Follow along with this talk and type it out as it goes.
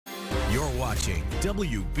watching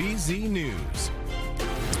WBZ News.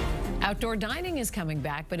 Outdoor dining is coming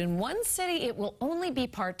back, but in one city, it will only be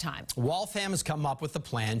part-time. Waltham has come up with a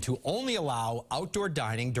plan to only allow outdoor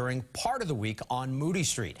dining during part of the week on Moody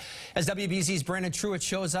Street. As WBZ's Brandon Truitt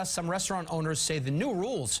shows us, some restaurant owners say the new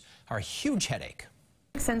rules are a huge headache.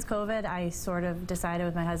 Since COVID, I sort of decided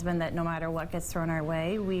with my husband that no matter what gets thrown our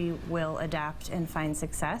way, we will adapt and find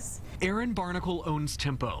success. Aaron Barnacle owns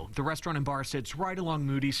Tempo. The restaurant and bar sits right along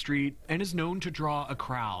Moody Street and is known to draw a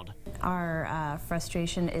crowd. Our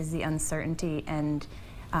frustration is the uncertainty and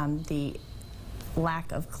the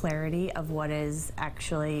lack of clarity of what is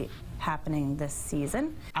actually happening this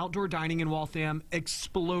season. Outdoor dining in Waltham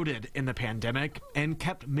exploded in the pandemic and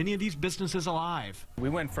kept many of these businesses alive. We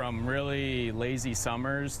went from really lazy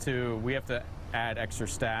summers to we have to add extra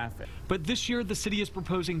staff. But this year, the city is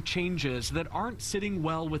proposing changes that aren't sitting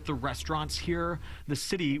well with the restaurants here. The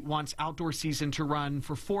city wants outdoor season to run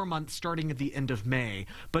for 4 months starting at the end of May,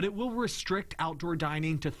 but it will restrict outdoor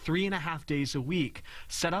dining to 3.5 days a week.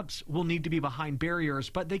 Setups will need to be behind barriers,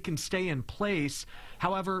 but they can stay in place.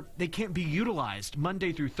 However, they can't be utilized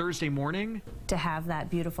Monday through Thursday morning. To have that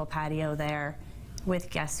beautiful patio there with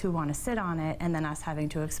guests who want to sit on it and then us having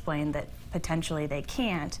to explain that potentially they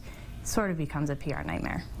can't sort of becomes a PR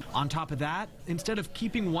nightmare. On top of that, instead of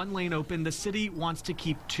keeping one lane open, the city wants to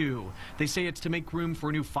keep two. They say it's to make room for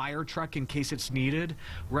a new fire truck in case it's needed.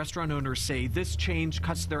 Restaurant owners say this change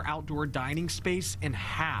cuts their outdoor dining space in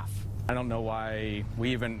half. I don't know why we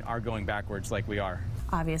even are going backwards like we are.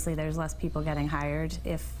 Obviously, there's less people getting hired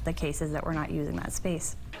if the case is that we're not using that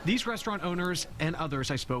space. These restaurant owners and others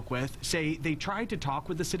I spoke with say they tried to talk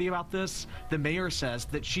with the city about this. The mayor says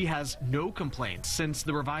that she has no complaints since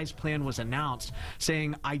the revised plan was announced,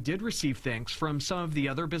 saying, "I did receive thanks from some of the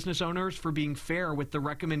other business owners for being fair with the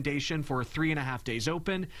recommendation for 3.5 days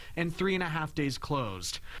open and 3.5 days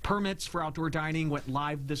closed." Permits for outdoor dining went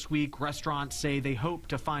live this week. Restaurants say they hope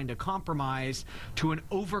to find a compromise to an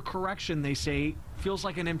overcorrection they say feels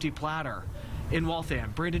like an empty platter. In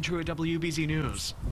Waltham, Brandon Truitt, WBZ News.